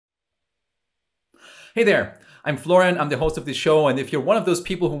Hey there, I'm Florian, I'm the host of this show, and if you're one of those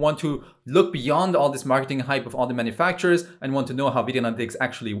people who want to look beyond all this marketing hype of all the manufacturers and want to know how video analytics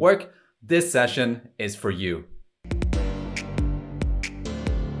actually work, this session is for you.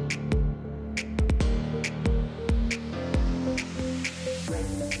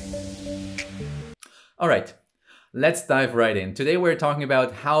 All right, let's dive right in. Today we're talking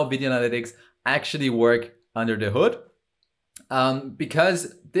about how video analytics actually work under the hood.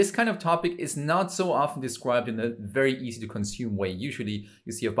 Because this kind of topic is not so often described in a very easy to consume way. Usually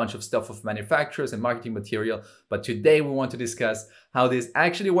you see a bunch of stuff of manufacturers and marketing material, but today we want to discuss how this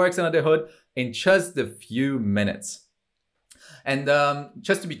actually works under the hood in just a few minutes. And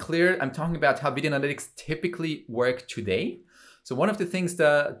just to be clear, I'm talking about how video analytics typically work today. So one of the things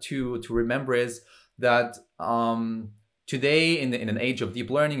to remember is that today in an age of deep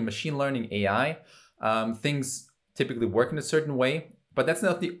learning, machine learning, AI, things typically work in a certain way, but that's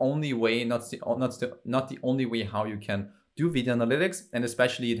not the only way, not the only way how you can do video analytics. And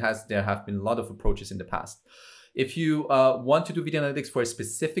especially there have been a lot of approaches in the past. If you want to do video analytics for a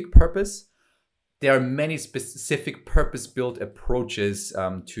specific purpose, there are many specific purpose-built approaches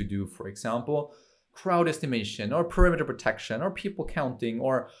to do, for example, crowd estimation or perimeter protection or people counting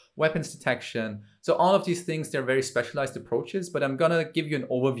or weapons detection. So all of these things, they're very specialized approaches, but I'm gonna give you an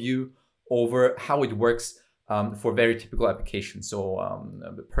overview over how it works for very typical applications. So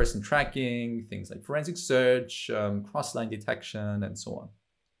person tracking, things like forensic search, cross-line detection, and so on.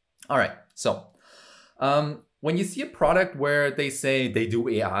 All right, so when you see a product where they say they do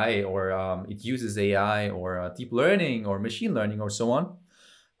AI or it uses AI or deep learning or machine learning or so on,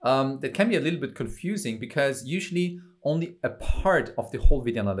 that can be a little bit confusing because usually only a part of the whole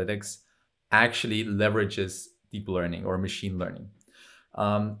video analytics actually leverages deep learning or machine learning.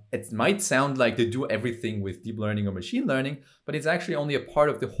 It might sound like they do everything with deep learning or machine learning, but it's actually only a part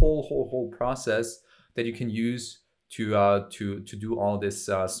of the whole process that you can use to do all this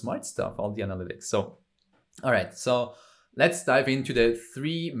smart stuff, all the analytics. So, all right, so let's dive into the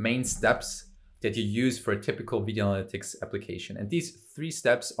three main steps that you use for a typical video analytics application. And these three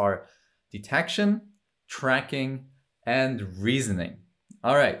steps are detection, tracking, and reasoning.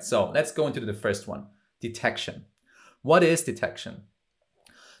 All right, so let's go into the first one, detection. What is detection?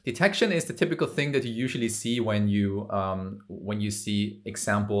 Detection is the typical thing that you usually see when you see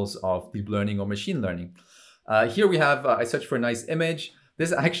examples of deep learning or machine learning. Here we have, I searched for a nice image.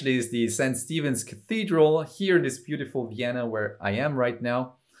 This actually is the St. Stephen's Cathedral here in this beautiful Vienna where I am right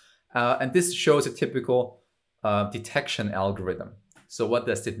now. And this shows a typical detection algorithm. So what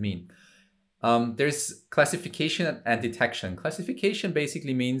does it mean? There's classification and detection. Classification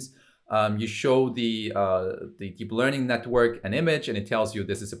basically means you show the deep learning network an image and it tells you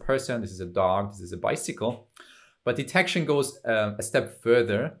this is a person, this is a dog, this is a bicycle. But detection goes a step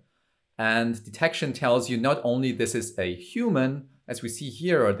further, and detection tells you not only this is a human, as we see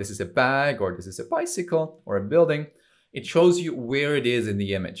here, or this is a bag, or this is a bicycle, or a building. It shows you where it is in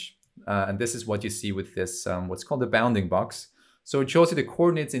the image. And this is what you see with this, what's called the bounding box. So it shows you the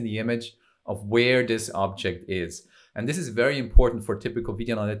coordinates in the image of where this object is. And this is very important for typical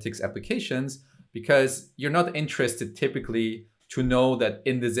video analytics applications because you're not interested typically to know that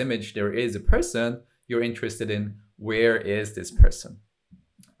in this image there is a person. You're interested in where is this person.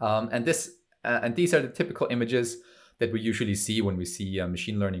 And these are the typical images that we usually see when we see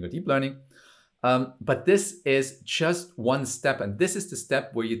machine learning or deep learning. But this is just one step, and this is the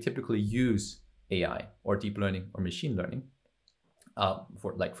step where you typically use AI or deep learning or machine learning.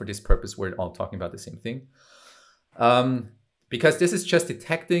 For this purpose, we're all talking about the same thing. Because this is just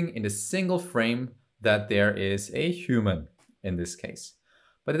detecting in a single frame that there is a human in this case.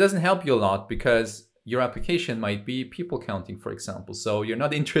 But it doesn't help you a lot because your application might be people counting, for example. So you're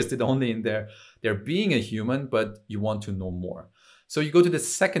not interested only in there being a human, but you want to know more. So you go to the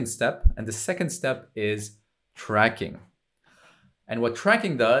second step, and the second step is tracking. And what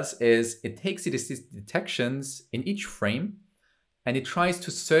tracking does is it takes these detections in each frame and it tries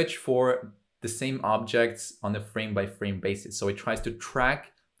to search for the same objects on a frame by frame basis. So it tries to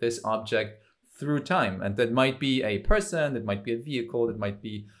track this object through time. And that might be a person, that might be a vehicle, that might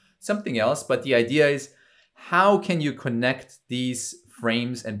be something else. But the idea is, how can you connect these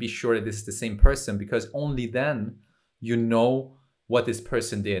frames and be sure that this is the same person? Because only then you know what this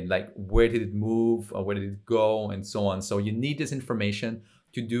person did, like where did it move or where did it go and so on. So you need this information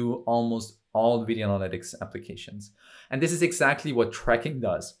to do almost all video analytics applications. And this is exactly what tracking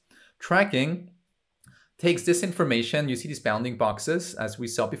does. Tracking takes this information, you see these bounding boxes as we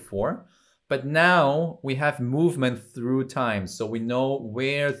saw before, but now we have movement through time. So we know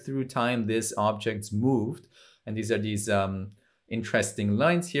where through time this object's moved. And these are these interesting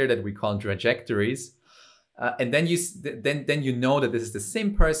lines here that we call trajectories. And then you know that this is the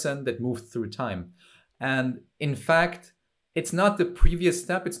same person that moved through time. And in fact, it's not the previous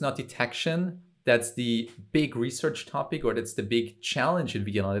step, it's not detection. That's the big research topic, or that's the big challenge in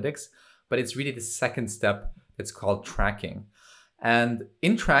video analytics, but it's really the second step that's called tracking. And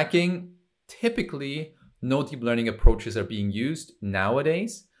in tracking, typically no deep learning approaches are being used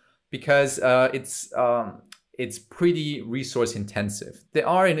nowadays because it's pretty resource intensive. There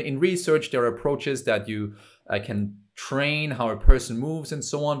are in research, there are approaches that you can train how a person moves and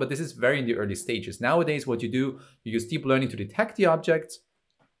so on, but this is very in the early stages. Nowadays, what you do, you use deep learning to detect the objects,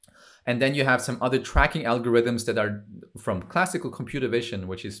 and then you have some other tracking algorithms that are from classical computer vision,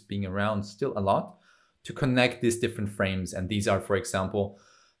 which is being around still a lot, to connect these different frames. And these are, for example,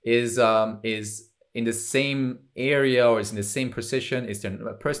 is in the same area or is in the same position. Is there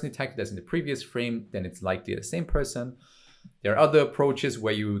a person detected as in the previous frame? Then it's likely the same person. There are other approaches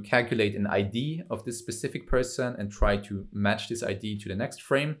where you calculate an ID of this specific person and try to match this ID to the next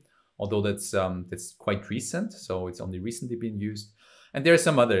frame, although that's quite recent, so it's only recently been used. And there are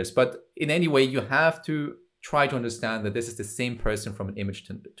some others, but in any way, you have to try to understand that this is the same person from an image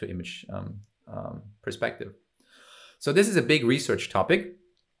to image perspective. So this is a big research topic,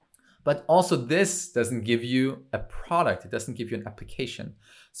 but also this doesn't give you a product. It doesn't give you an application.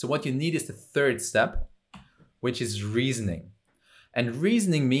 So what you need is the third step, which is reasoning. And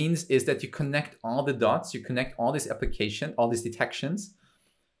reasoning means is that you connect all the dots, you connect all this application, all these detections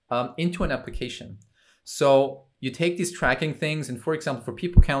into an application. So you take these tracking things, and for example, for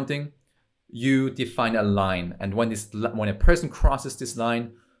people counting, you define a line. And when a person crosses this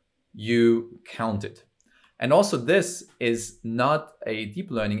line, you count it. And also this is not a deep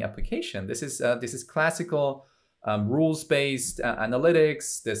learning application. This is classical rules-based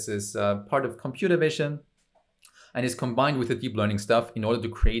analytics. This is part of computer vision and is combined with the deep learning stuff in order to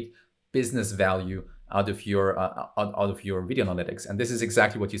create business value out of your video analytics. And this is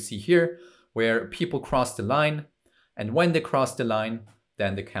exactly what you see here, where people cross the line, and when they cross the line,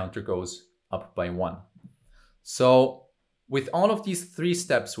 then the counter goes up by 1. So with all of these 3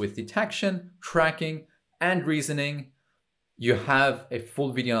 steps, with detection, tracking, and reasoning, you have a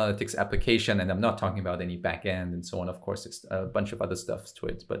full video analytics application. And I'm not talking about any backend and so on. Of course, there's a bunch of other stuff to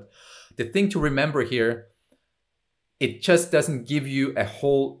it. But the thing to remember here, it just doesn't give you a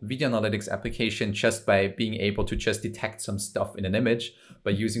whole video analytics application just by being able to just detect some stuff in an image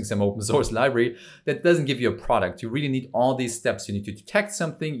by using some open source library. That doesn't give you a product. You really need all these steps. You need to detect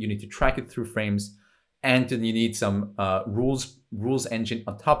something, you need to track it through frames, and then you need some rules engine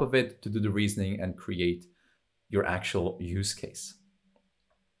on top of it to do the reasoning and create your actual use case.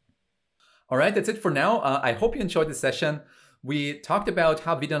 All right, that's it for now. I hope you enjoyed this session. We talked about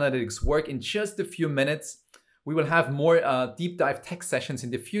how video analytics work in just a few minutes. We will have more deep dive tech sessions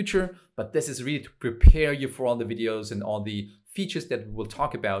in the future, but this is really to prepare you for all the videos and all the features that we'll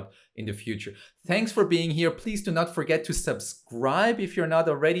talk about in the future. Thanks for being here. Please do not forget to subscribe if you're not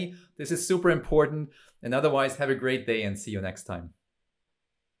already. This is super important. And otherwise, have a great day and see you next time.